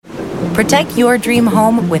Protect your dream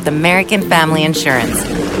home with American Family Insurance.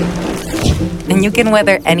 And you can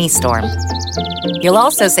weather any storm. You'll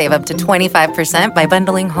also save up to 25% by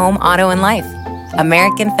bundling home, auto, and life.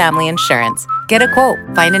 American Family Insurance. Get a quote.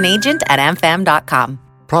 Find an agent at amfam.com.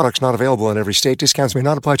 Products not available in every state. Discounts may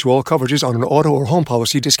not apply to all coverages on an auto or home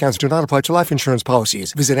policy. Discounts do not apply to life insurance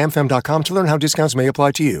policies. Visit amfam.com to learn how discounts may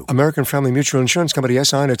apply to you. American Family Mutual Insurance Company,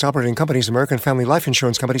 SI, and its operating companies, American Family Life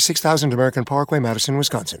Insurance Company, 6000 American Parkway, Madison,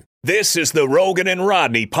 Wisconsin. This is the Rogan and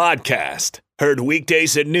Rodney podcast. Heard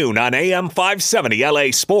weekdays at noon on AM 570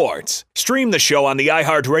 LA Sports. Stream the show on the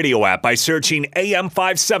iHeartRadio app by searching AM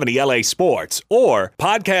 570 LA Sports, or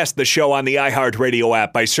podcast the show on the iHeartRadio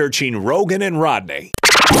app by searching Rogan and Rodney.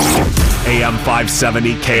 AM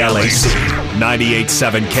 570 KLAC,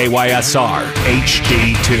 98.7 KYSR,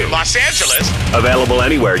 HD2. Los Angeles. Available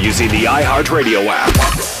anywhere using the iHeartRadio app.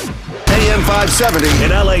 AM 570.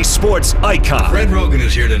 An LA sports icon. Fred Rogan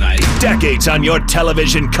is here tonight. Decades on your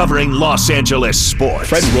television covering Los Angeles sports.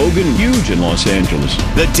 Fred Rogan, huge in Los Angeles.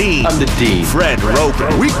 The Dean. I'm the Dean. Fred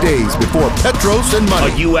Rogan. Weekdays before Petros and A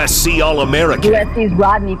Money. USC All-American. USC's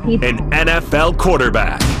Rodney Peete. An NFL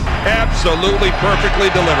quarterback. Absolutely perfectly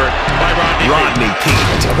delivered by Rodney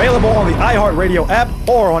Peete. Available on the iHeartRadio app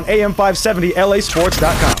or on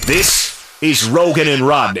AM570LAsports.com. This is Rogan and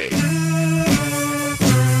Rodney.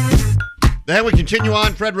 Then we continue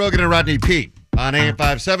on. Fred Rogan and Rodney Peete on AM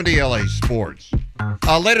 570 LA Sports.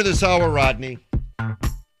 Later this hour, Rodney,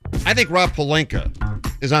 I think Rob Pelinka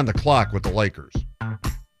is on the clock with the Lakers.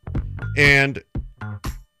 And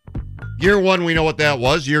year one, we know what that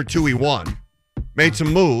was. Year two, he won. Made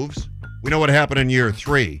some moves. We know what happened in year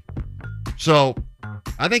three. So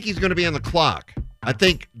I think he's going to be on the clock. I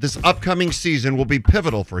think this upcoming season will be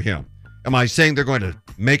pivotal for him. Am I saying they're going to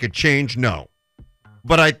make a change? No.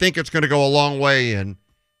 But I think it's going to go a long way in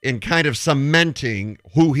kind of cementing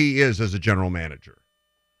who he is as a general manager.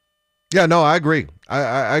 Yeah, no, I agree.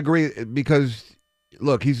 I agree because,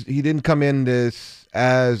 look, he didn't come in this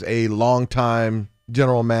as a long-time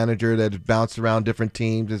general manager that has bounced around different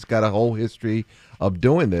teams. It's got a whole history of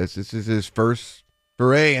doing this. This is his first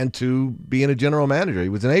foray into being a general manager. He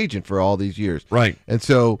was an agent for all these years. Right. And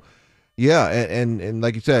so, yeah, and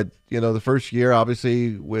like you said, the first year,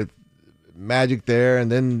 obviously, with Magic there and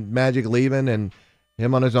then Magic leaving and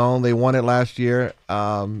him on his own. They won it last year.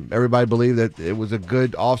 Everybody believed that it was a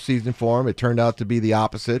good offseason for him. It turned out to be the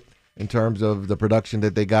opposite in terms of the production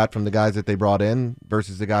that they got from the guys that they brought in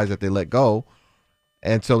versus the guys that they let go.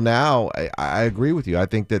 And so now I agree with you. I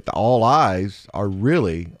think that all eyes are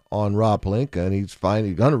really on Rob Pelinka, and he's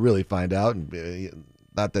going to really find out. And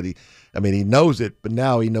not that he knows it, but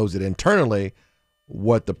now he knows it internally,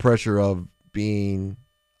 what the pressure of being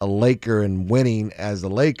a Laker and winning as a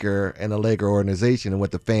Laker and a Laker organization and what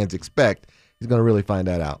the fans expect. He's going to really find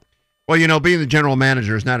that out. Well, being the general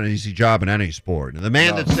manager is not an easy job in any sport. And the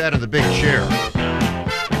man that sat in the big chair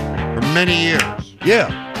for many years. Yeah.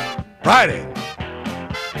 Friday.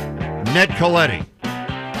 Ned Colletti.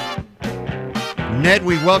 Ned,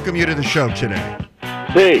 we welcome you to the show today.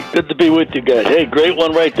 Hey, good to be with you guys. Hey, great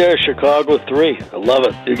one right there, Chicago 3. I love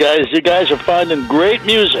it. You guys are finding great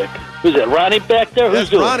music. Who's that, Ronnie back there?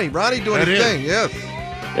 Yes, Ronnie. Ronnie doing his thing, yes.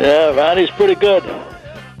 Yeah, Ronnie's pretty good.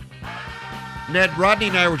 Ned, Rodney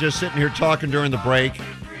and I were just sitting here talking during the break.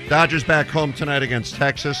 Dodgers back home tonight against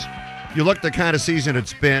Texas. You look at the kind of season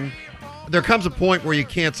it's been. There comes a point where you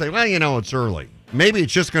can't say, well, it's early. Maybe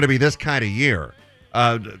it's just going to be this kind of year.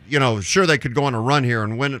 Sure, they could go on a run here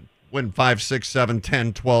and win 5, 6, 7,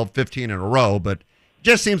 10, 12, 15 in a row, but it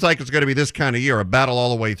just seems like it's going to be this kind of year, a battle all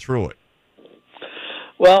the way through it.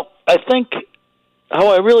 Well, I think how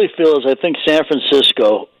I really feel is I think San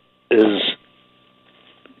Francisco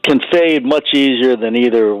can fade much easier than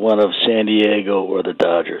either one of San Diego or the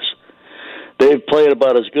Dodgers. They've played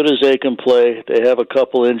about as good as they can play. They have a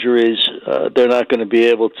couple injuries. They're not going to be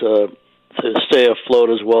able to stay afloat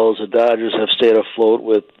as well as the Dodgers have stayed afloat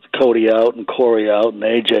with Cody out and Corey out and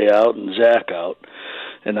AJ out and Zach out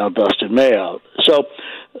and now Dustin May out. So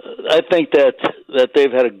I think that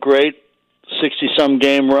they've had a great 60-some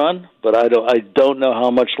game run, but I don't know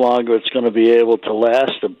how much longer it's going to be able to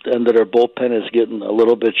last. The end of their bullpen is getting a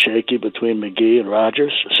little bit shaky between McGee and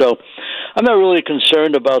Rogers. So I'm not really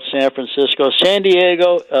concerned about San Francisco. San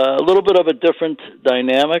Diego, a little bit of a different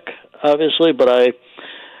dynamic, obviously, but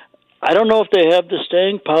I don't know if they have the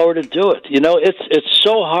staying power to do it. It's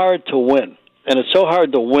so hard to win, and it's so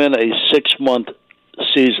hard to win a 6-month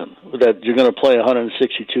season that you're going to play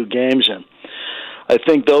 162 games in. I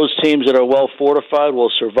think those teams that are well fortified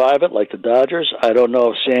will survive it, like the Dodgers. I don't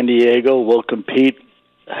know if San Diego will compete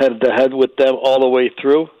head-to-head with them all the way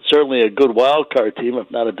through. certainly a good wild card team,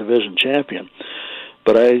 if not a division champion.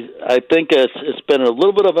 But I think it's been a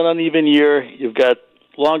little bit of an uneven year. You've got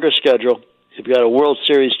longer schedule. You've got a World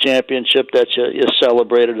Series championship that you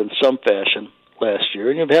celebrated in some fashion last year,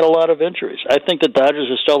 and you've had a lot of injuries. I think the Dodgers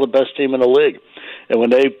are still the best team in the league. And when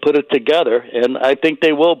they put it together, and I think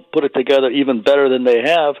they will put it together even better than they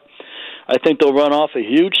have, I think they'll run off a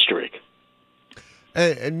huge streak.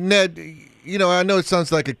 And Ned, I know it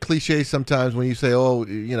sounds like a cliche sometimes when you say,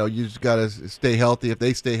 you just got to stay healthy. If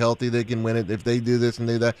they stay healthy, they can win it. If they do this and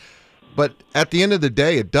do that. But at the end of the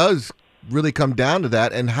day, it does really come down to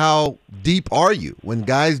that. And how deep are you when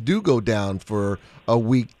guys do go down for a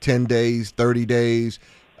week, 10 days, 30 days?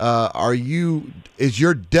 Is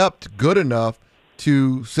your depth good enough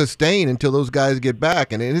to sustain until those guys get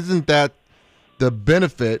back? And isn't that the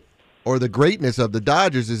benefit or the greatness of the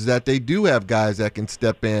Dodgers, is that they do have guys that can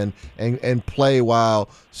step in and play while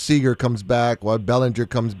Seager comes back, while Bellinger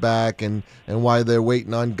comes back, and while they're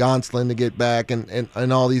waiting on Gonsolin to get back,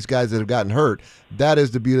 and all these guys that have gotten hurt. That is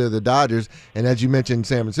the beauty of the Dodgers. And as you mentioned,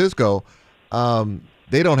 San Francisco,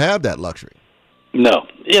 they don't have that luxury. No.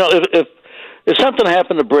 If something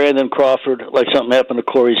happened to Brandon Crawford, like something happened to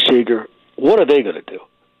Corey Seager, what are they going to do?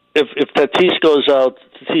 If Tatis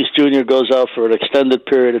Jr. goes out for an extended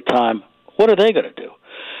period of time, what are they going to do?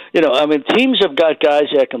 Teams have got guys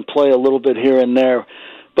that can play a little bit here and there,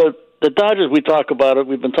 but the Dodgers, we've been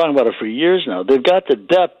talking about it for years now. They've got the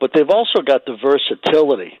depth, but they've also got the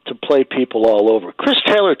versatility to play people all over. Chris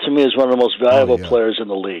Taylor, to me, is one of the most valuable players in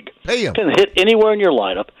the league. Pay him. Can hit anywhere in your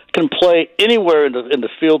lineup, can play anywhere in the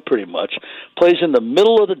field pretty much, plays in the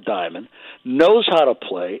middle of the diamond, knows how to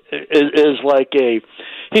play,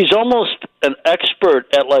 he's almost an expert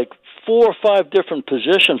at like 4 or 5 different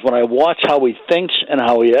positions when I watch how he thinks and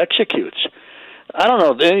how he executes. I don't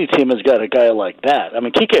know if any team has got a guy like that.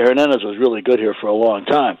 Kike Hernandez was really good here for a long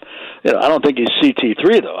time. I don't think he's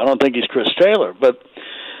CT3, though. I don't think he's Chris Taylor. But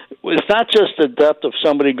it's not just the depth of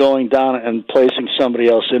somebody going down and placing somebody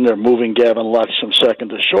else in there, moving Gavin Lux from second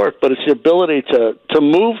to short, but it's the ability to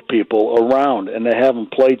move people around and to have them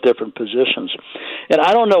play different positions. And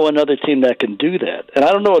I don't know another team that can do that. And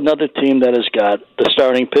I don't know another team that has got the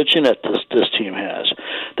starting pitching that this team has,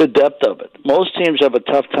 the depth of it. Most teams have a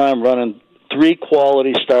tough time running 3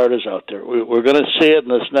 quality starters out there. We're going to see it in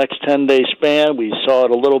this next 10-day span. We saw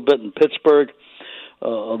it a little bit in Pittsburgh.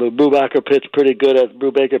 Although Brubaker pitched pretty good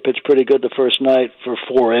the first night for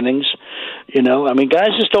 4 innings. Guys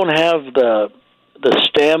just don't have the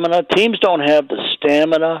stamina. Teams don't have the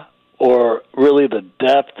stamina or really the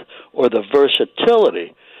depth or the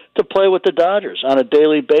versatility to play with the Dodgers on a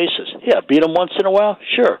daily basis. Yeah, beat them once in a while?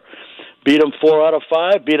 Sure. Beat them 4 out of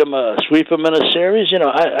 5, sweep them in a series.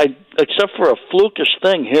 I except for a flukish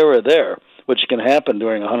thing here or there, which can happen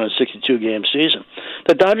during a 162-game season,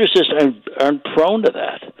 the Dodgers just aren't prone to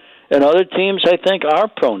that. And other teams, I think, are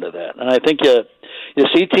prone to that. And I think you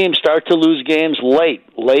see teams start to lose games late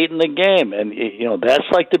in the game. And, that's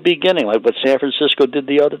like the beginning, like what San Francisco did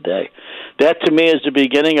the other day. That, to me, is the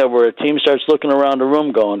beginning of where a team starts looking around the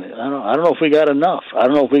room going, I don't know if we got enough. I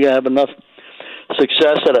don't know if we have enough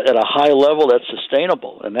success at a high level that's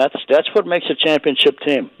sustainable. And that's what makes a championship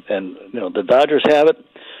team. And, the Dodgers have it.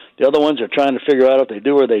 The other ones are trying to figure out if they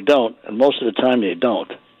do or they don't, and most of the time they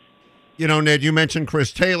don't. Ned, you mentioned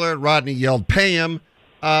Chris Taylor. Rodney yelled, "Pay him!"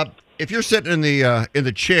 If you're sitting in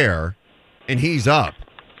the chair and he's up,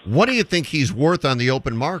 what do you think he's worth on the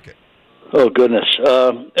open market? Oh goodness,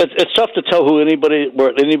 it's tough to tell who anybody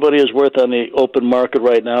is worth on the open market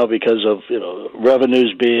right now because of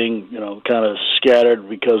revenues being kind of scattered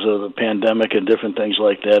because of the pandemic and different things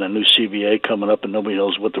like that, and new CBA coming up, and nobody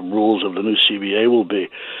knows what the rules of the new CBA will be.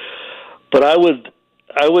 But I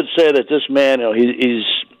would say that this man,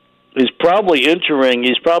 he's probably entering.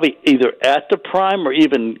 He's probably either at the prime or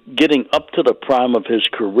even getting up to the prime of his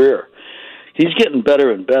career. He's getting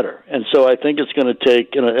better and better, and so I think it's going to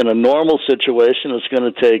take in a normal situation. It's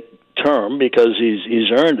going to take term because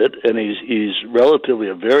he's earned it, and he's relatively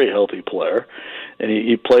a very healthy player, and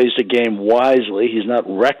he plays the game wisely. He's not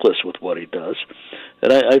reckless with what he does,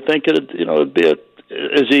 and I think it'd be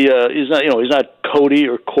he's not Cody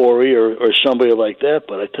or Corey or somebody like that.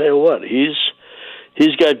 But I tell you what,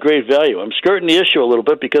 he's got great value. I'm skirting the issue a little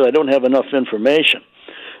bit because I don't have enough information,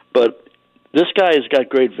 but this guy has got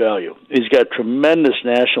great value. He's got tremendous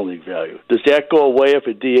National League value. Does that go away if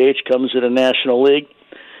a DH comes in a National League?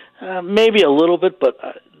 Maybe a little bit, but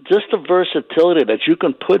just the versatility that you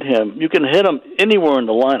can hit him anywhere in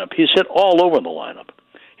the lineup. He's hit all over the lineup.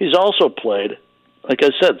 He's also played, like I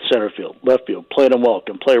said, center field, left field, played him well,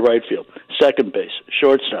 can play right field, second base,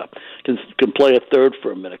 shortstop, can play a third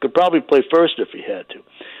for a minute, could probably play first if he had to.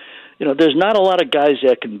 there's not a lot of guys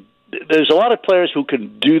that can. There's a lot of players who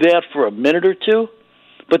can do that for a minute or two,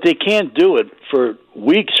 but they can't do it for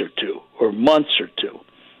weeks or two or months or two.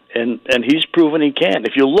 And he's proven he can.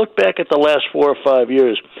 If you look back at the last 4 or 5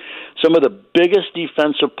 years, some of the biggest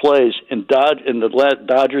defensive plays in the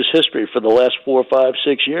Dodgers' history for the last 4, 5,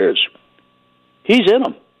 6 years, he's in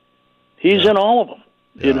them. He's in all of them.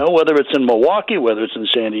 Yeah. Whether it's in Milwaukee, whether it's in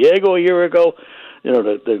San Diego a year ago,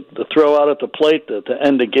 the throw out at the plate to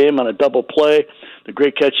end the game on a double play, the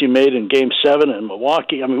great catch he made in Game 7 in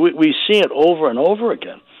Milwaukee. I mean, we see it over and over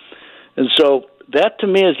again. And so that, to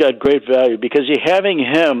me, has got great value because having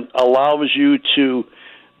him allows you to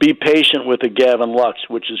be patient with a Gavin Lux,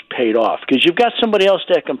 which is paid off because you've got somebody else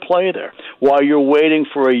that can play there while you're waiting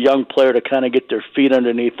for a young player to kind of get their feet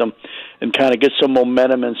underneath them and kind of get some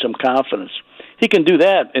momentum and some confidence. He can do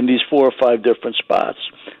that in these 4 or 5 different spots.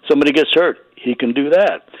 Somebody gets hurt, he can do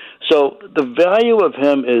that. So the value of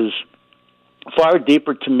him is far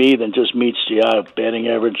deeper to me than just meets the eye. Batting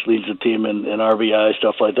average, leads the team in RBI,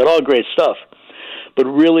 stuff like that. All great stuff. But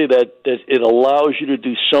really that it allows you to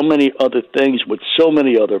do so many other things with so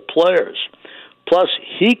many other players. Plus,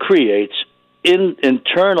 he creates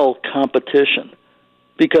internal competition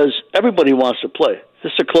because everybody wants to play.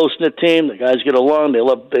 This is a close-knit team. The guys get along. They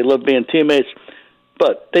love being teammates.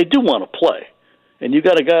 But they do want to play. And you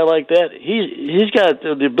got a guy like that, he's got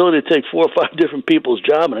the ability to take 4 or 5 different people's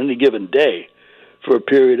job on any given day for a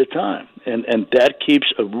period of time. And that keeps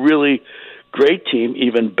a really great team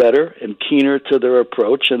even better and keener to their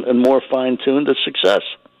approach and more fine-tuned to success.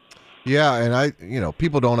 Yeah, and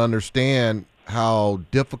people don't understand how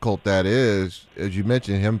difficult that is. As you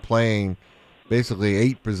mentioned, him playing basically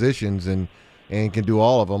 8 positions and can do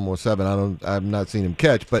all of them, or 7. I've not seen him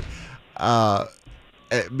catch, but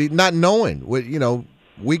not knowing what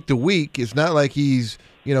week to week, it's not like he's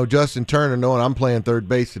Justin Turner knowing I'm playing third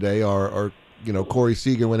base today, or Corey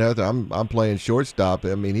Seager when I'm playing shortstop.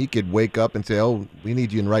 I mean, he could wake up and say, "Oh, we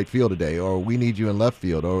need you in right field today," or "We need you in left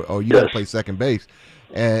field," or "You got to play second base,"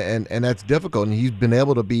 and that's difficult. And he's been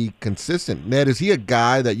able to be consistent. Ned, is he a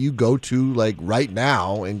guy that you go to like right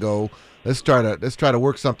now and go, let's try to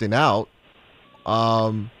work something out,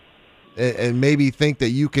 and maybe think that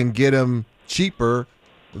you can get him cheaper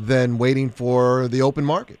than waiting for the open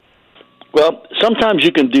market? Well, sometimes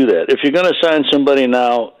you can do that. If you're going to sign somebody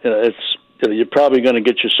now, you're probably going to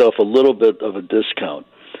get yourself a little bit of a discount.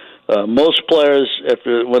 Most players,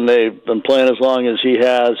 when they've been playing as long as he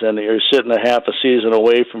has, and they're sitting a half a season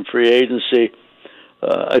away from free agency,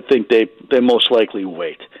 I think they most likely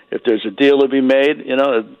wait. If there's a deal to be made,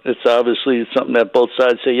 it's obviously something that both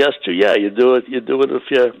sides say yes to. Yeah, you do it. You do it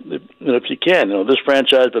if you can. This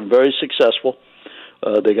franchise has been very successful.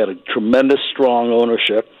 They got a tremendous, strong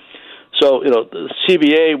ownership. So, the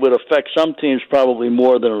CBA would affect some teams probably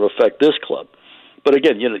more than it would affect this club. But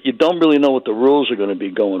again, you don't really know what the rules are going to be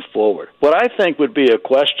going forward. What I think would be a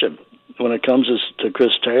question when it comes to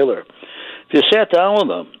Chris Taylor, if you sat down with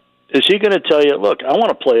him, is he going to tell you, look, I want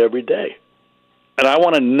to play every day, and I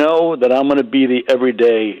want to know that I'm going to be the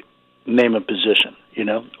everyday name and position,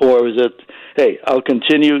 Or is it, hey, I'll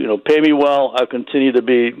continue, pay me well, I'll continue to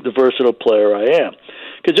be the versatile player I am?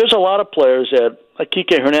 Because there's a lot of players that, like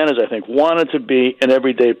Kike Hernandez, I think, wanted to be an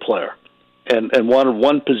everyday player and wanted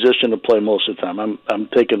one position to play most of the time. I'm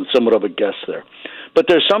taking somewhat of a guess there. But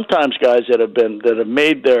there's sometimes guys that have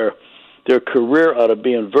made their career out of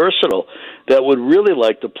being versatile that would really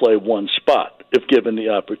like to play one spot if given the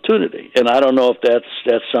opportunity. And I don't know if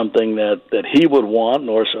that's something that he would want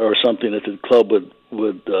or something that the club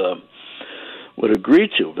would agree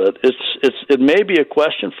to. But it may be a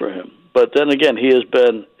question for him. But then again,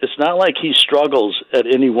 it's not like he struggles at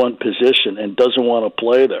any one position and doesn't want to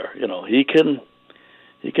play there. He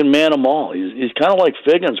can man them all. He's kind of like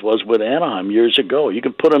Figgins was with Anaheim years ago. You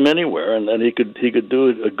could put him anywhere, and then he could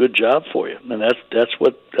do a good job for you. And that's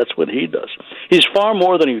what he does. He's far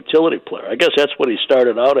more than a utility player. I guess that's what he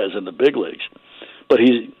started out as in the big leagues. But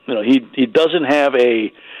he doesn't have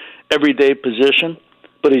a everyday position,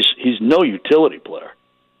 but he's no utility player.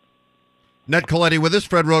 Ned Colletti with us,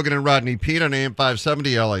 Fred Rogan and Rodney Peete on AM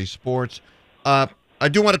 570 LA Sports. I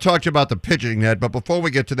do want to talk to you about the pitching, Ned, but before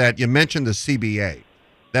we get to that, you mentioned the CBA.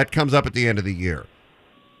 That comes up at the end of the year.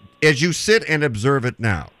 As you sit and observe it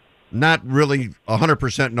now, not really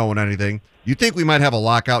 100% knowing anything, you think we might have a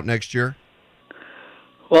lockout next year?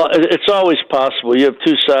 Well, it's always possible. You have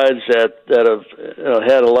two sides that have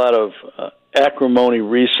had a lot of acrimony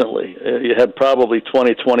recently. You had probably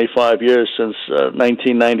 20, 25 years since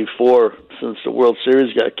 1994, since the World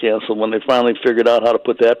Series got canceled, when they finally figured out how to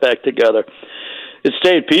put that back together. It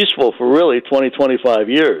stayed peaceful for really 20, 25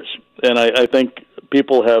 years. And I think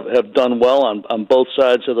people have done well on both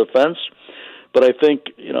sides of the fence. But I think,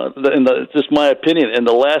 just my opinion, in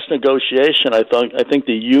the last negotiation, I think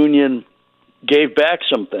the union gave back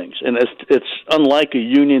some things, and it's unlike a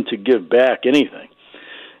union to give back anything.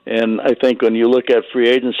 And I think when you look at free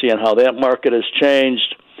agency and how that market has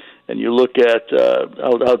changed, and you look at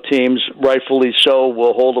how teams, rightfully so,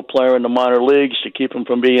 will hold a player in the minor leagues to keep him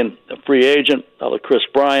from being a free agent, like Chris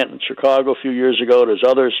Bryant in Chicago a few years ago, there's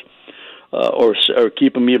others, or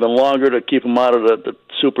keep him even longer to keep him out of the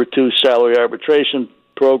Super 2 salary arbitration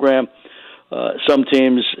program. Some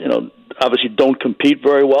teams, obviously don't compete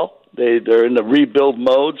very well. They're in the rebuild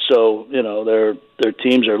mode, so their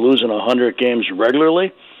teams are losing 100 games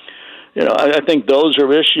regularly. I think those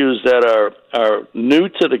are issues that are new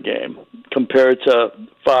to the game compared to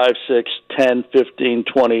 5, 6, 10, 15,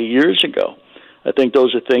 20 years ago. I think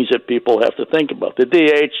those are things that people have to think about. The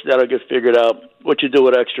DH, that'll get figured out. What you do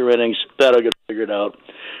with extra innings, that'll get figured out.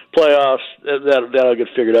 Playoffs, that'll get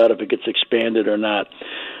figured out if it gets expanded or not.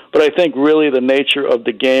 But I think really the nature of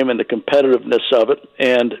the game and the competitiveness of it,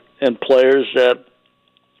 and players that,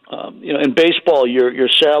 in baseball, your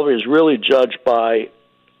salary is really judged by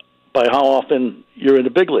how often you're in the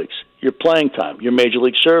big leagues, your playing time, your major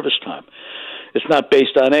league service time. It's not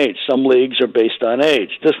based on age. Some leagues are based on age.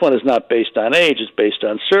 This one is not based on age. It's based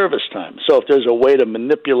on service time. So if there's a way to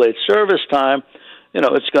manipulate service time,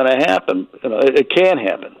 it's going to happen. It can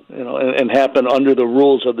happen, and happen under the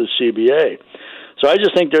rules of the CBA. So I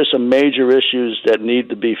just think there's some major issues that need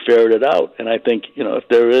to be ferreted out. And I think, if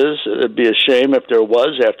there is, it'd be a shame if there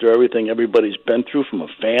was, after everything everybody's been through from a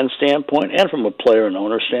fan standpoint and from a player and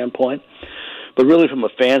owner standpoint. But really from a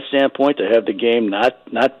fan standpoint, to have the game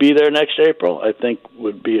not be there next April, I think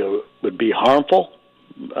would be harmful.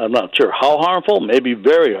 I'm not sure how harmful, maybe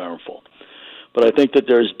very harmful. But I think that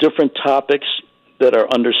there's different topics that are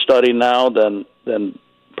under study now than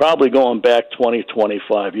probably going back 20,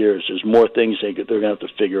 25 years. There's more things they're going to have to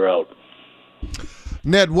figure out.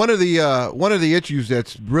 Ned, one of the issues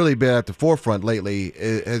that's really been at the forefront lately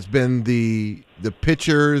has been the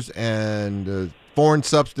pitchers and foreign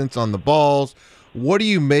substance on the balls. What do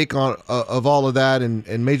you make of all of that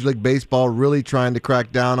and Major League Baseball really trying to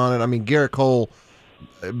crack down on it? I mean, Garrett Cole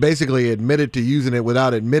basically admitted to using it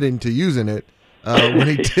without admitting to using it when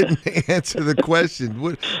he didn't answer the question.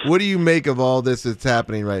 What do you make of all this that's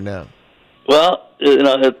happening right now? Well,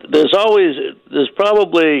 there's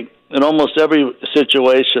probably in almost every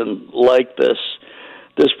situation like this,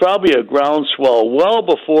 there's probably a groundswell well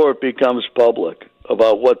before it becomes public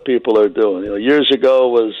about what people are doing. Years ago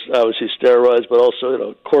was obviously steroids, but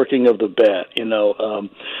also corking of the bat.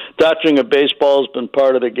 Doctoring of baseball has been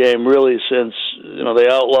part of the game really since they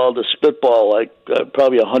outlawed the spitball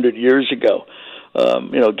probably 100 years ago.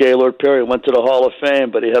 Gaylord Perry went to the Hall of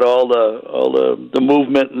Fame, but he had all the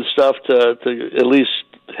movement and stuff to at least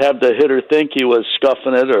have the hitter think he was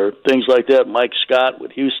scuffing it or things like that. Mike Scott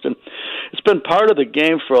with Houston. It's been part of the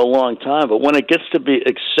game for a long time, but when it gets to be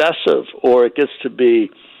excessive or it gets to be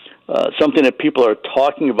something that people are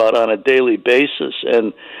talking about on a daily basis,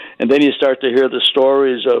 and then you start to hear the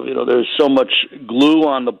stories of there's so much glue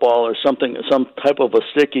on the ball or some type of a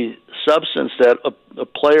sticky substance that a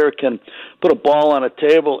player can put a ball on a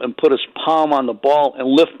table and put his palm on the ball and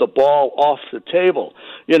lift the ball off the table.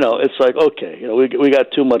 It's like, okay, we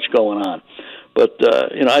got too much going on. But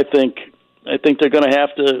I think they're going to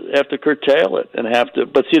have to curtail it and have to.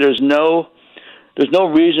 But see, there's no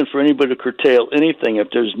reason for anybody to curtail anything if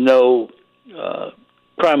there's no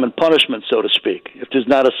crime and punishment, so to speak. If there's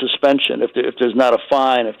not a suspension, if there's not a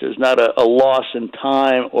fine, if there's not a loss in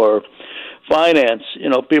time or finance,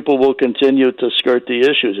 people will continue to skirt the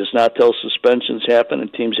issues. It's not till suspensions happen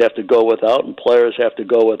and teams have to go without and players have to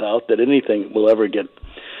go without that anything will ever get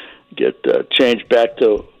changed back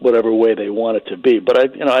to whatever way they want it to be. But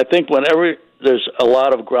I think whenever there's a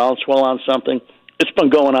lot of groundswell on something, it's been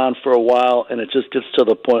going on for a while, and it just gets to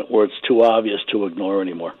the point where it's too obvious to ignore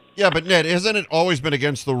anymore. Yeah, but Ned, hasn't it always been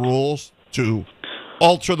against the rules to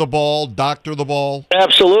alter the ball, doctor the ball?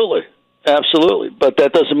 Absolutely. But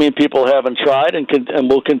that doesn't mean people haven't tried and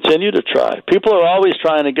will continue to try. People are always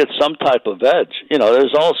trying to get some type of edge.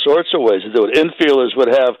 There's all sorts of ways to do it. Infielders would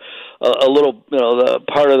have a little, the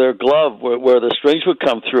part of their glove where the strings would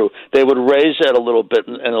come through. They would raise that a little bit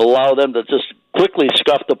and allow them to just quickly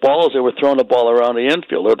scuff the ball as they were throwing the ball around the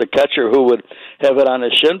infield, or the catcher who would have it on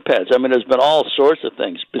his shin pads. I mean, there's been all sorts of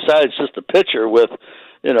things besides just the pitcher with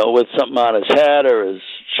something on his hat or his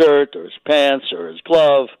shirt or his pants or his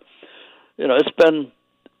glove.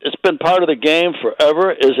 It's been part of the game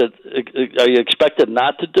forever. Are you expected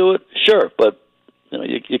not to do it? Sure, but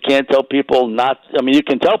You can't tell people not. I mean, you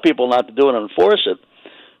can tell people not to do it and enforce it,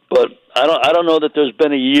 but I don't know that there's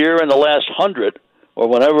been a year in the last 100 or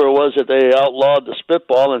whenever it was that they outlawed the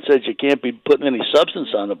spitball and said you can't be putting any substance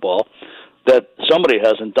on the ball, that somebody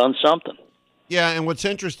hasn't done something. Yeah, and what's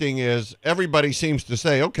interesting is everybody seems to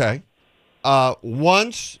say, okay,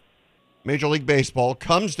 once Major League Baseball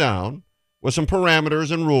comes down with some parameters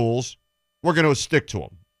and rules, we're going to stick to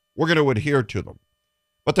them. We're going to adhere to them.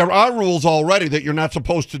 But there are rules already that you're not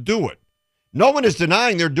supposed to do it. No one is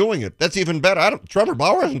denying they're doing it. That's even better. Trevor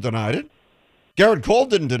Bauer hasn't denied it. Garrett Cole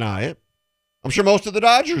didn't deny it. I'm sure most of the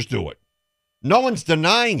Dodgers do it. No one's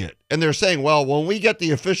denying it. And they're saying, well, when we get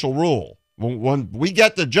the official rule, when we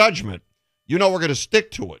get the judgment, we're going to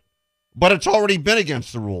stick to it. But it's already been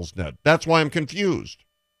against the rules, Ned. That's why I'm confused.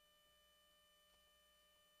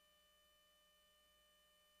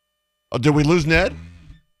 Oh, did we lose Ned?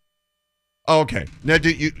 Oh, okay. Ned,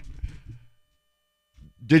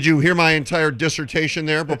 did you hear my entire dissertation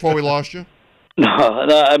there before we lost you? No,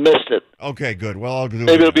 I missed it. Okay, good. Well, I'll do it.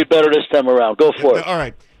 Maybe it'll be better this time around. Go for it. All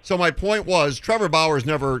right. So my point was, Trevor Bauer's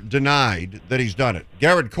never denied that he's done it.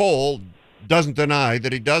 Garrett Cole doesn't deny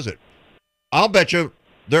that he does it. I'll bet you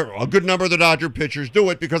a good number of the Dodger pitchers do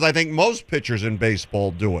it because I think most pitchers in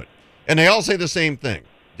baseball do it. And they all say the same thing.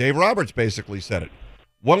 Dave Roberts basically said it.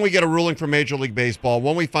 When we get a ruling from Major League Baseball,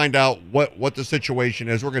 when we find out what the situation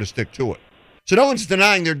is, we're going to stick to it. So no one's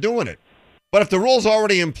denying they're doing it. But if the rule's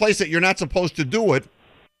already in place that you're not supposed to do it,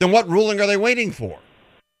 then what ruling are they waiting for?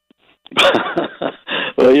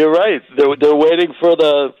 Well, you're right. They're waiting for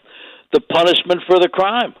the punishment for the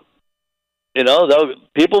crime.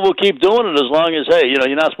 People will keep doing it as long as, hey,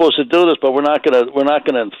 you're not supposed to do this, but we're not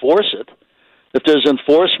gonna enforce it. If there's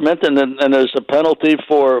enforcement and there's a penalty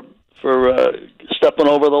for stepping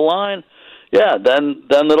over the line, yeah, then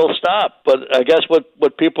it'll stop. But I guess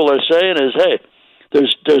what people are saying is, hey,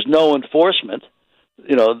 there's no enforcement.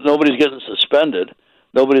 Nobody's getting suspended.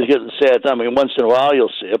 Nobody's getting sad. I mean, once in a while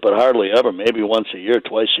you'll see it, but hardly ever. Maybe once a year,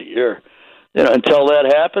 twice a year. Until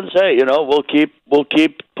that happens, hey, we'll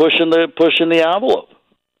keep pushing the envelope.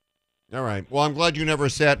 All right. Well, I'm glad you never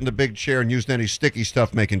sat in the big chair and used any sticky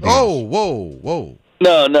stuff making deals. Oh, whoa.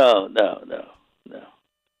 No.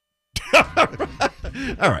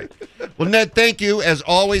 All right. Well, Ned, thank you. As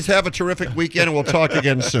always, have a terrific weekend, and we'll talk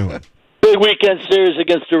again soon. Big weekend series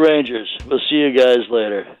against the Rangers. We'll see you guys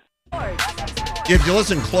later. If you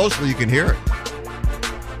listen closely, you can hear it.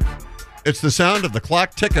 It's the sound of the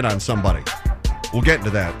clock ticking on somebody. We'll get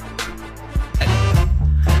into that.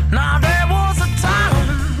 Now there was a time.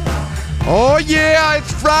 Oh, yeah,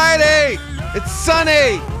 it's Friday. It's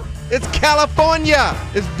sunny. It's California.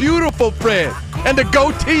 It's beautiful, Fred. And the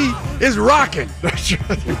goatee is rocking.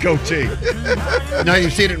 The goatee. Now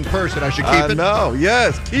you've seen it in person. I should keep it? No,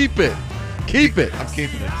 yes, keep it. Keep it. I'm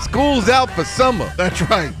keeping it. School's out for summer. That's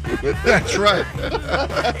right. That's right.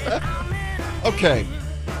 Okay.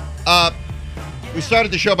 We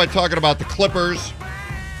started the show by talking about the Clippers.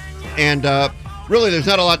 And really, there's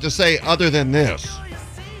not a lot to say other than this.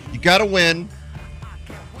 You got to win.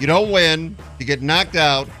 You don't win. You get knocked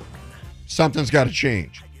out. Something's got to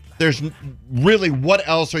change. There's really, what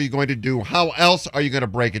else are you going to do? How else are you going to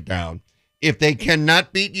break it down? If they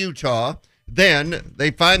cannot beat Utah, then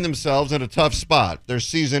they find themselves in a tough spot. Their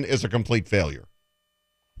season is a complete failure.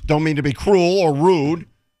 Don't mean to be cruel or rude,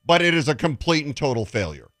 but it is a complete and total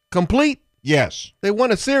failure. Complete? Yes. They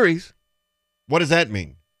won a series. What does that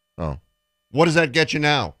mean? Oh. What does that get you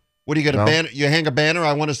now? What do you get, a banner? You hang a banner,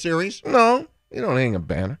 I won a series? No, you don't hang a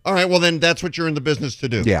banner. All right, well then that's what you're in the business to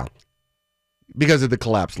do. Yeah. Because of the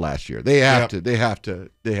collapse last year. They have to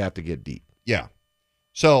get deep. Yeah.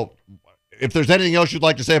 So if there's anything else you'd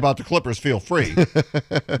like to say about the Clippers, feel free.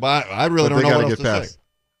 But I really don't know what else to say.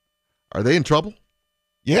 Are they in trouble?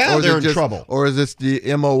 Yeah, they're in trouble. Or is this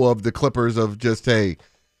the MO of the Clippers of just, hey,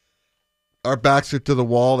 our backs are to the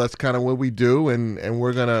wall. That's kind of what we do, and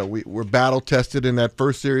we're battle tested in that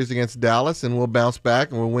first series against Dallas, and we'll bounce back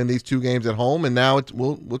and we'll win these two games at home, and now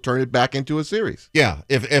we'll turn it back into a series. Yeah,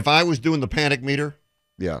 if I was doing the panic meter,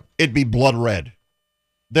 yeah, it'd be blood red.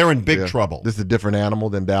 They're in big trouble. This is a different animal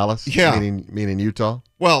than Dallas. Yeah, meaning Utah.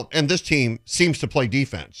 Well, and this team seems to play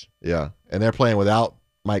defense. Yeah, and they're playing without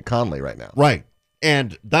Mike Conley right now. Right,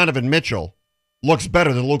 and Donovan Mitchell looks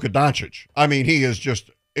better than Luka Doncic. I mean, he is just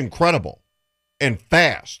incredible. And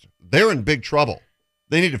fast. They're in big trouble.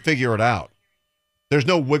 They need to figure it out. There's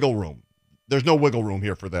no wiggle room. There's no wiggle room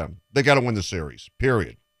here for them. They got to win the series,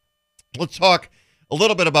 period. Let's talk a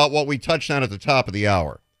little bit about what we touched on at the top of the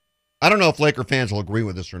hour. I don't know if Laker fans will agree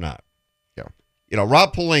with this or not. Yeah.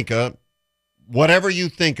 Rob Pelinka, whatever you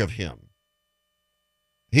think of him,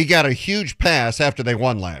 He got a huge pass after they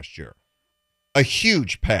won last year. A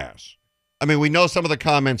huge pass. I mean, we know some of the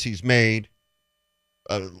comments he's made.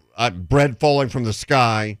 Bread falling from the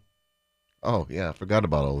sky. Oh, yeah, I forgot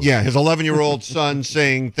about all those. Yeah, his 11-year-old son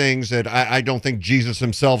saying things that I don't think Jesus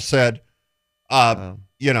himself said.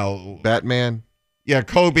 Batman. Yeah,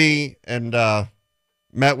 Kobe and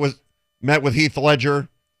met with Heath Ledger.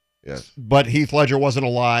 Yes. But Heath Ledger wasn't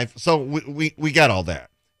alive. So we got all that.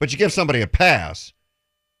 But you give somebody a pass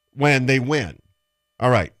when they win. All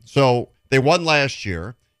right. So they won last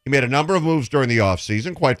year. He made a number of moves during the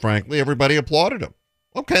offseason. Quite frankly, everybody applauded him.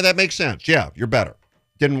 Okay, that makes sense. Yeah, you're better.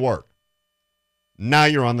 Didn't work. Now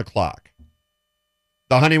you're on the clock.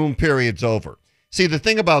 The honeymoon period's over. See, the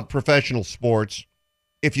thing about professional sports,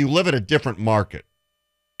 if you live in a different market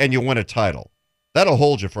and you win a title, that'll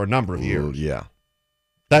hold you for a number of years. Yeah.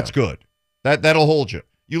 That's good. That'll hold you.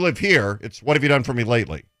 You live here, it's what have you done for me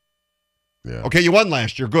lately? Yeah. Okay, you won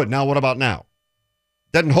last year. Good. Now what about now?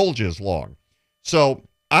 Doesn't hold you as long. So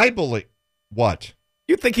I believe what?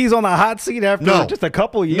 You think he's on the hot seat after just a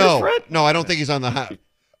couple years, Fred? No, I don't think he's on the hot.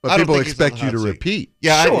 But people expect you to repeat.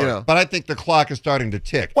 Yeah, sure. But I think the clock is starting to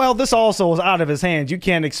tick. Well, this also is out of his hands.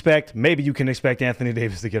 Maybe you can expect Anthony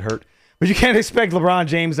Davis to get hurt, but you can't expect LeBron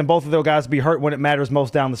James and both of those guys to be hurt when it matters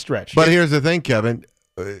most down the stretch. But here's the thing, Kevin.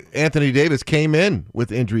 Anthony Davis came in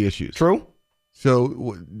with injury issues. True.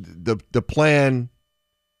 So the plan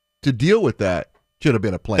to deal with that should have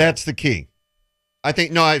been a plan. That's the key. I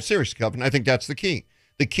think, seriously, Kevin, I think that's the key.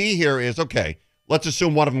 The key here is, okay, let's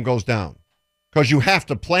assume one of them goes down. Because you have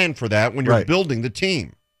to plan for that when you're building the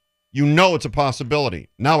team. You know it's a possibility.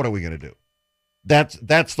 Now what are we going to do?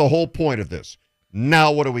 That's the whole point of this.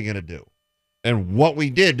 Now what are we going to do? And what we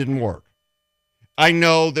didn't work. I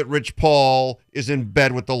know that Rich Paul is in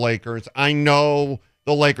bed with the Lakers. I know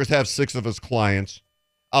the Lakers have 6 of his clients.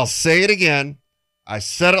 I'll say it again. I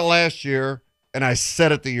said it last year, and I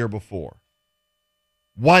said it the year before.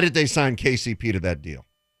 Why did they sign KCP to that deal?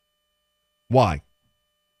 Why?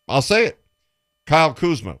 I'll say it. Kyle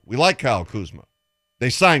Kuzma. We like Kyle Kuzma. They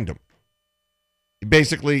signed him. He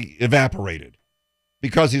basically evaporated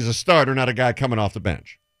because he's a starter, not a guy coming off the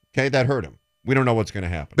bench. Okay, that hurt him. We don't know what's going to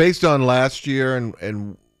happen. Based on last year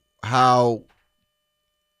and how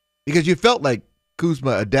 – because you felt like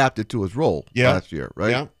Kuzma adapted to his role last year, right?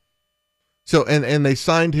 Yeah. So, and they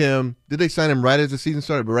signed him – did they sign him right as the season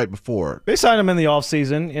started or right before? They signed him in the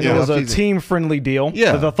offseason, and it was a team-friendly deal.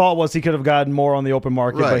 Yeah. The thought was he could have gotten more on the open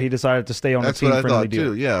market, but he decided to stay on the team-friendly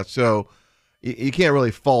deal. Too. Yeah, so you can't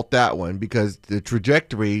really fault that one because the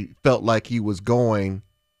trajectory felt like he was going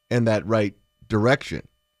in that right direction.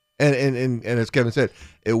 And as Kevin said,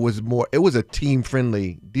 it was a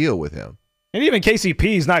team-friendly deal with him. And even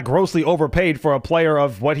KCP is not grossly overpaid for a player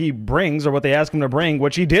of what he brings or what they ask him to bring,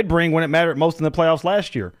 which he did bring when it mattered most in the playoffs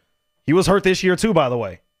last year. He was hurt this year too, by the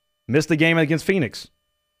way. Missed the game against Phoenix.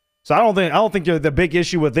 So I don't think the big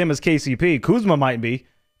issue with them is KCP. Kuzma might be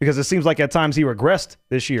because it seems like at times he regressed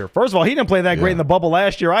this year. First of all, he didn't play that great in the bubble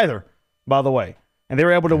last year either, by the way. And they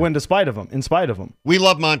were able to win in spite of him. We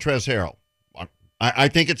love Montrezl Harrell. I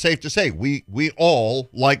think it's safe to say we all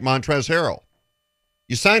like Montrezl Harrell.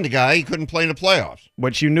 You signed a guy, he couldn't play in the playoffs.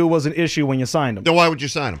 Which you knew was an issue when you signed him. Then why would you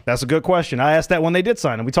sign him? That's a good question. I asked that when they did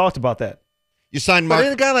sign him. We talked about that. You signed Mark. But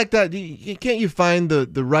in a guy like that, can't you find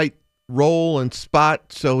the right role and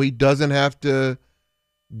spot so he doesn't have to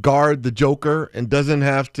guard the Joker and doesn't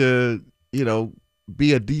have to,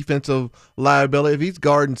 be a defensive liability? If he's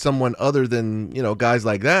guarding someone other than, guys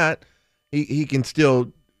like that, he can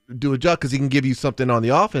still do a job because he can give you something on the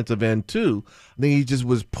offensive end too. I think he just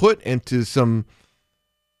was put into some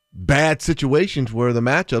bad situations where the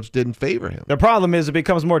matchups didn't favor him. The problem is it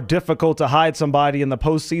becomes more difficult to hide somebody in the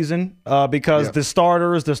postseason because the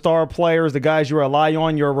starters, the star players, the guys you rely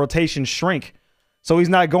on, your rotation shrink. So he's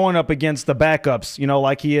not going up against the backups,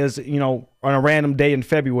 like he is, on a random day in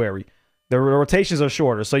February. The rotations are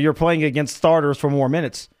shorter. So you're playing against starters for more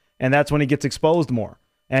minutes, and that's when he gets exposed more.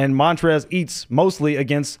 And Montrez eats mostly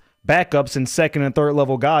against backups and second and third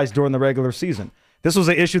level guys during the regular season. This was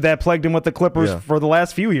an issue that plagued him with the Clippers for the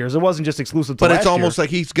last few years. It wasn't just exclusive to last year. But it's almost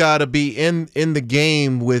like he's got to be in the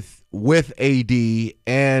game with AD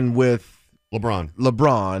and with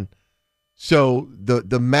LeBron. So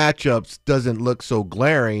the matchups doesn't look so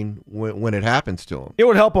glaring when it happens to him. It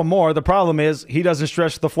would help him more. The problem is he doesn't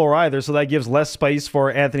stretch the floor either, so that gives less space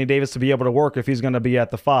for Anthony Davis to be able to work if he's going to be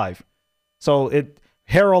at the 5. So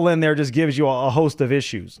Harrell in there just gives you a host of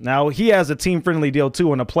issues. Now, he has a team-friendly deal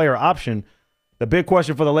too and a player option. The big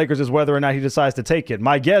question for the Lakers is whether or not he decides to take it.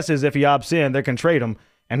 My guess is if he opts in, they can trade him,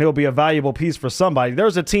 and he'll be a valuable piece for somebody.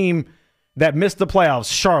 There's a team that missed the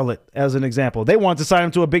playoffs, Charlotte, as an example. They wanted to sign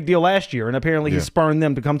him to a big deal last year, and apparently he spurned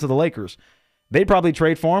them to come to the Lakers. They'd probably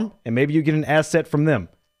trade for him, and maybe you get an asset from them.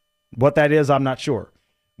 What that is, I'm not sure.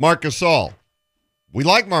 Marc Gasol. We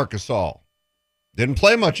like Marc Gasol. Didn't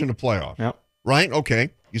play much in the playoffs. Yep. Right?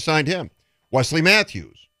 Okay. You signed him. Wesley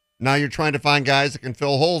Matthews. Now you're trying to find guys that can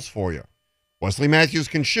fill holes for you. Wesley Matthews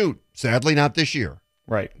can shoot. Sadly, not this year.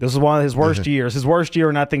 Right. This is one of his worst years. His worst year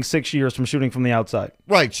in, I think, 6 years from shooting from the outside.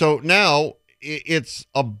 Right. So now it's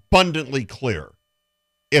abundantly clear,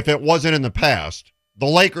 if it wasn't in the past, the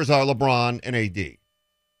Lakers are LeBron and AD.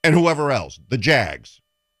 And whoever else. The Jags.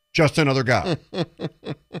 Just another guy.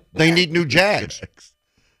 They need new Jags.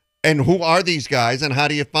 And who are these guys, and how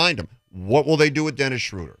do you find them? What will they do with Dennis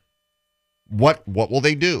Schroeder? What will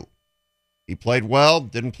they do? He played well,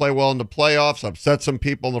 didn't play well in the playoffs, upset some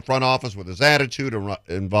people in the front office with his attitude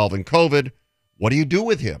involving COVID. What do you do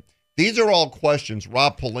with him? These are all questions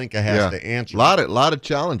Rob Pelinka has to answer. A lot of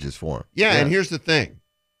challenges for him. Yeah, and here's the thing.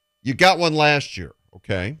 You got one last year,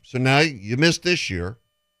 okay? So now you missed this year.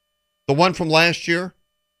 The one from last year,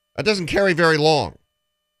 that doesn't carry very long.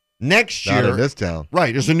 Next year. Not in this town.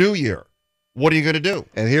 Right, it's a new year. What are you going to do?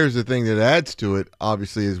 And here's the thing that adds to it,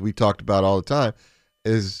 obviously, as we talked about all the time,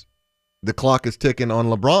 is the clock is ticking on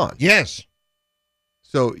LeBron. Yes.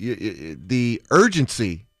 So the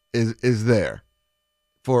urgency is there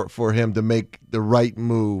for him to make the right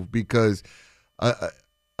move, because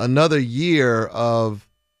another year of,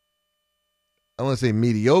 I don't want to say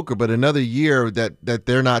mediocre, but another year that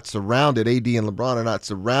they're not surrounded, AD and LeBron are not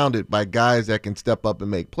surrounded by guys that can step up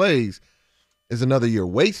and make plays, is another year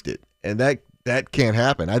wasted. And that can't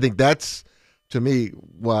happen. I think that's, to me,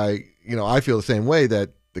 why, I feel the same way, that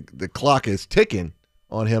the clock is ticking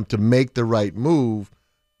on him to make the right move,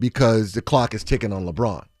 because the clock is ticking on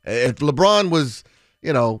LeBron. If LeBron was,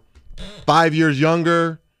 5 years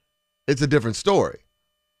younger, it's a different story.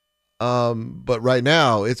 But right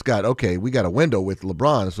now, we got a window with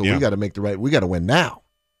LeBron, so we got to we got to win now.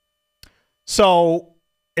 So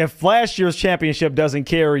if last year's championship doesn't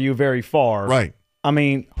carry you very far, right? I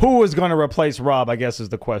mean, who is going to replace Rob, I guess, is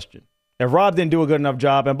the question. If Rob didn't do a good enough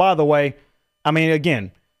job, and by the way,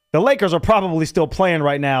 again, the Lakers are probably still playing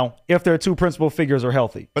right now if their two principal figures are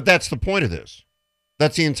healthy. But that's the point of this.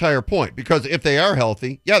 That's the entire point. Because if they are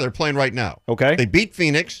healthy, they're playing right now. Okay. They beat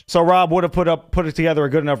Phoenix. So Rob would have put it together a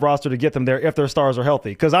good enough roster to get them there if their stars are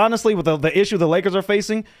healthy. Because honestly, with the issue the Lakers are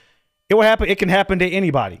facing, it can happen to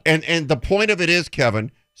anybody. And the point of it is,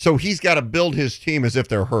 Kevin, so he's got to build his team as if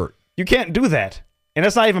they're hurt. You can't do that. And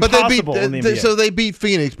that's not even possible in the NBA. So they beat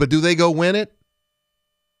Phoenix, but do they go win it?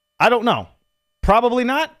 I don't know. Probably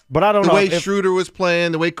not, but I don't know. The way Schroeder was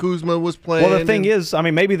playing, the way Kuzma was playing. Well, the thing is,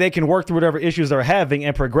 maybe they can work through whatever issues they're having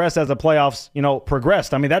and progress as the playoffs,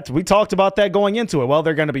 progressed. We talked about that going into it. Well,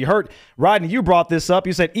 they're going to be hurt. Rodney, you brought this up.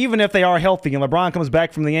 You said even if they are healthy and LeBron comes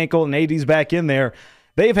back from the ankle and AD's back in there,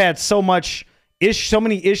 they've had so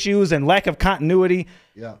many issues and lack of continuity.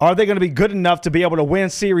 Yeah. Are they going to be good enough to be able to win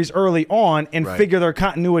series early on and figure their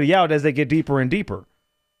continuity out as they get deeper and deeper?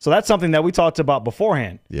 So that's something that we talked about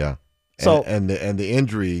beforehand. Yeah. So and the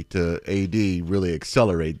injury to AD really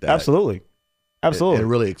accelerated that. Absolutely. It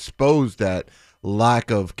really exposed that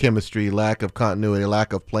lack of chemistry, lack of continuity,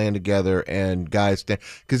 lack of playing together, and guys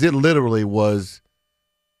because it literally was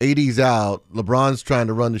AD's out, LeBron's trying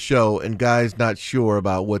to run the show, and guys not sure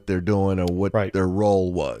about what they're doing or what their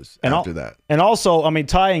role was after that. And also,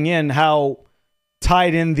 tying in how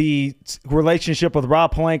tied in the relationship with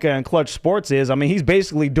Rob Pelinka and Clutch Sports is, he's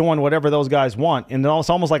basically doing whatever those guys want, and it's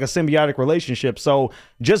almost like a symbiotic relationship. So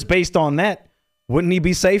just based on that, wouldn't he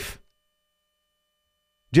be safe?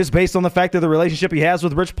 Just based on the fact of the relationship he has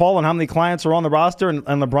with Rich Paul and how many clients are on the roster, and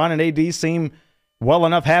LeBron and AD seem well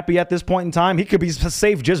enough happy at this point in time, he could be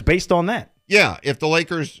safe just based on that. Yeah, if the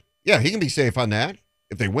Lakers, he can be safe on that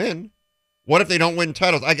if they win. What if they don't win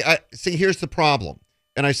titles? I see, here's the problem,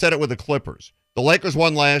 and I said it with the Clippers. The Lakers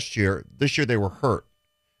won last year. This year they were hurt.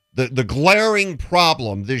 The glaring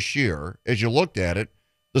problem this year, as you looked at it,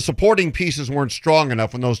 the supporting pieces weren't strong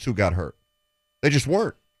enough when those two got hurt. They just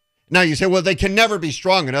weren't. Now you say, well, they can never be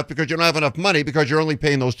strong enough because you don't have enough money because you're only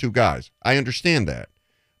paying those two guys. I understand that.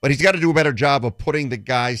 But he's got to do a better job of putting the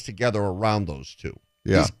guys together around those two.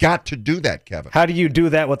 Yeah. He's got to do that, Kevin. How do you do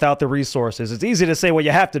that without the resources? It's easy to say, well,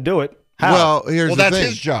 you have to do it. How? Well, that's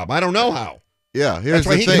his job. I don't know how. Yeah, here's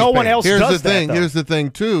the thing. No one else does that, though. Here's the thing,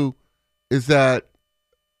 too, is that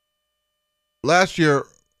last year,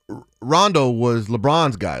 Rondo was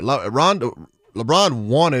LeBron's guy. LeBron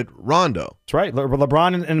wanted Rondo. That's right.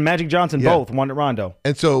 LeBron and Magic Johnson both wanted Rondo.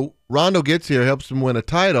 And so Rondo gets here, helps him win a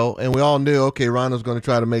title, and we all knew, okay, Rondo's going to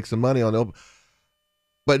try to make some money on it.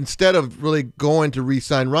 But instead of really going to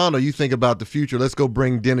re-sign Rondo, you think about the future. Let's go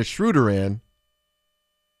bring Dennis Schroeder in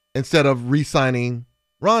instead of re-signing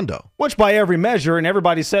Rondo. Which by every measure, and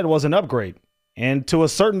everybody said, was an upgrade. And to a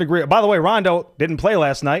certain degree, by the way, Rondo didn't play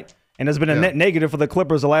last night and has been a net negative for the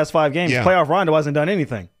Clippers the last 5 games. Yeah. Playoff Rondo hasn't done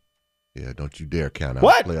anything. Yeah, don't you dare count out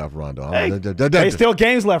What? playoff Rondo. Hey, there's still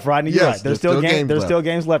games left, Rodney. You're Yes, right. There's still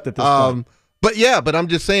games left at this point. But I'm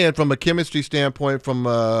just saying from a chemistry standpoint, from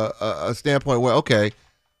a standpoint where, okay,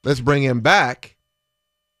 let's bring him back.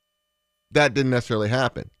 That didn't necessarily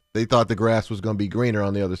happen. They thought the grass was going to be greener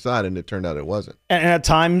on the other side, and it turned out it wasn't. And at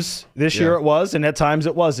times this year it was, and at times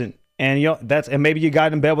it wasn't. And and maybe you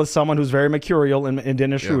got in bed with someone who's very mercurial in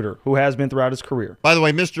Dennis Schroeder, who has been throughout his career. By the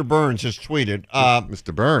way, Mr. Burns has tweeted.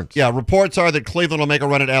 Mr. Burns. Yeah, reports are that Cleveland will make a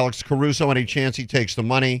run at Alex Caruso any chance he takes the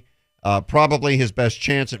money. Probably his best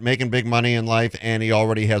chance at making big money in life, and he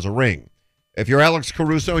already has a ring. If you're Alex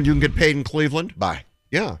Caruso and you can get paid in Cleveland, bye.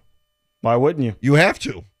 Yeah. Why wouldn't you? You have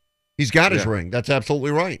to. He's got his ring. That's absolutely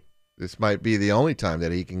right. This might be the only time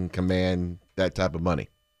that he can command that type of money.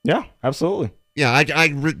 Yeah, absolutely. Yeah, I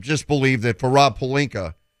just believe that for Rob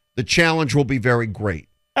Pelinka, the challenge will be very great.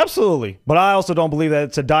 Absolutely. But I also don't believe that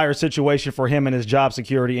it's a dire situation for him and his job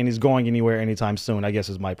security, and he's going anywhere anytime soon, I guess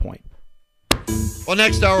is my point. Well,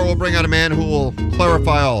 next hour, we'll bring on a man who will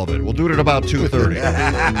clarify all of it. We'll do it at about 2:30.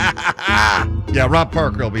 Yeah, Rob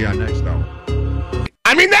Parker will be on next hour.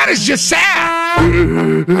 I mean, that is just sad.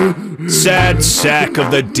 Sad sack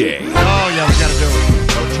of the day. Oh, yeah, we got to do it.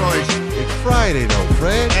 No choice. It's Friday, though,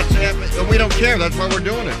 Fred. That's it. We don't care. That's why we're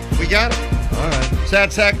doing it. We got it. All right.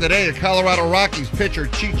 Sad sack of the day, the Colorado Rockies pitcher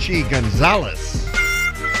Chichi Gonzalez.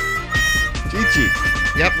 Chichi.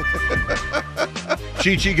 Yep.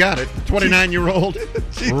 Chichi got it. 29-year-old.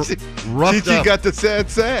 Chichi got the sad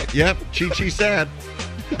sack. Yep. Chichi sad.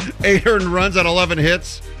 8 earned runs on 11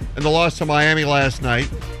 hits in the loss to Miami last night.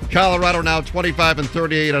 Colorado now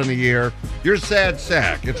 25-38 on the year. Your sad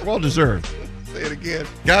sack. It's well deserved. Say it again.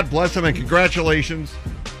 God bless him and congratulations,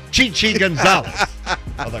 Chichi Gonzalez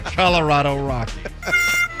of the Colorado Rockies.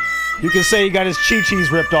 You can say he got his chi-chis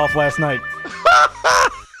ripped off last night.